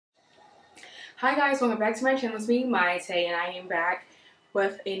Hi guys, welcome back to my channel. It's me, Maite, and I am back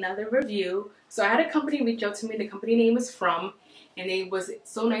with another review. So I had a company reach out to me. The company name is Frome, and they was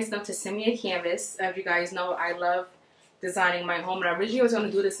so nice enough to send me a canvas. As you guys know, I love designing my home, and originally I was going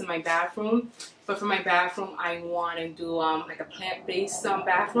to do this in my bathroom, but for my bathroom I want to do like a plant-based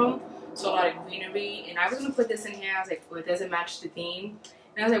bathroom, so a lot of greenery, and I was going to put this in here. I was like, well, it doesn't match the theme.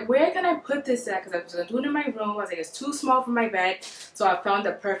 And I was like, where can I put this at? Because I was going to do it in my room. I was like, it's too small for my bed. So I found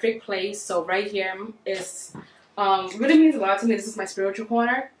the perfect place. So right here is, really means a lot to me. This is my spiritual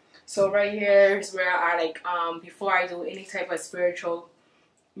corner. So right here is where I like, before I do any type of spiritual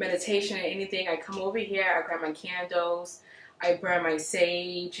meditation or anything, I come over here, I grab my candles, I burn my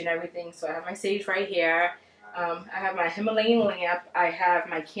sage and everything. So I have my sage right here. I have my Himalayan lamp. I have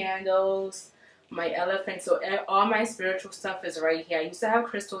my candles, my elephant. So all my spiritual stuff is right here. I used to have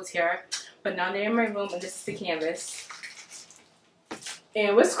crystals here, but now they're in my room, and this is the canvas.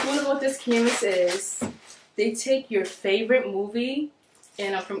 And what's cool about this canvas is they take your favorite movie,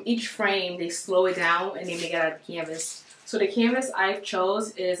 and from each frame they slow it down and they make it out of the canvas. So the canvas I've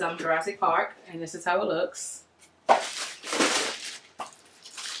chose is Jurassic Park, and this is how it looks.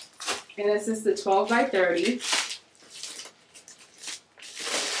 And this is the 12 by 30.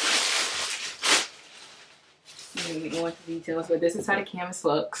 I'm going to get more into details, but this is how the canvas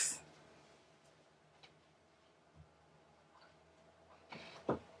looks.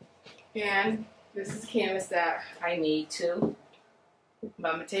 And this is canvas that I made too. But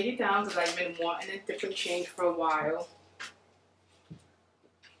I'm going to take it down because I've been wanting a different change for a while.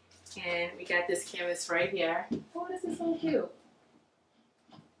 And we got this canvas right here. Oh, this is so cute.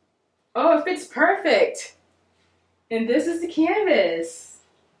 Oh, it fits perfect. And this is the canvas.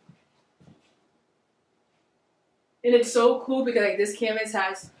 And it's so cool because like this canvas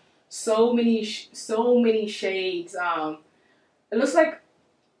has so many shades. It looks like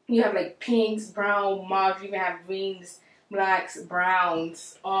you have like pinks, brown, mauve. You even have greens, blacks,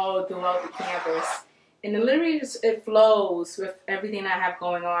 browns all throughout the canvas. And it literally just, it flows with everything I have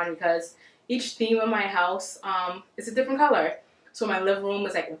going on because each theme of my house is a different color. So my living room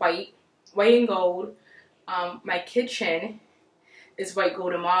is like white and gold. My kitchen is white,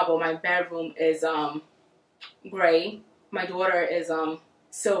 gold, and marble. My bedroom is gray. My daughter is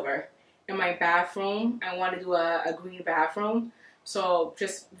silver. In my bathroom, I want to do a green bathroom. So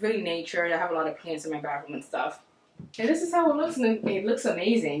just really nature. I have a lot of plants in my bathroom and stuff. And this is how it looks, and it looks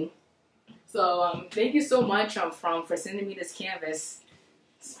amazing. So thank you so much Frome for sending me this canvas.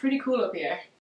 It's pretty cool up here.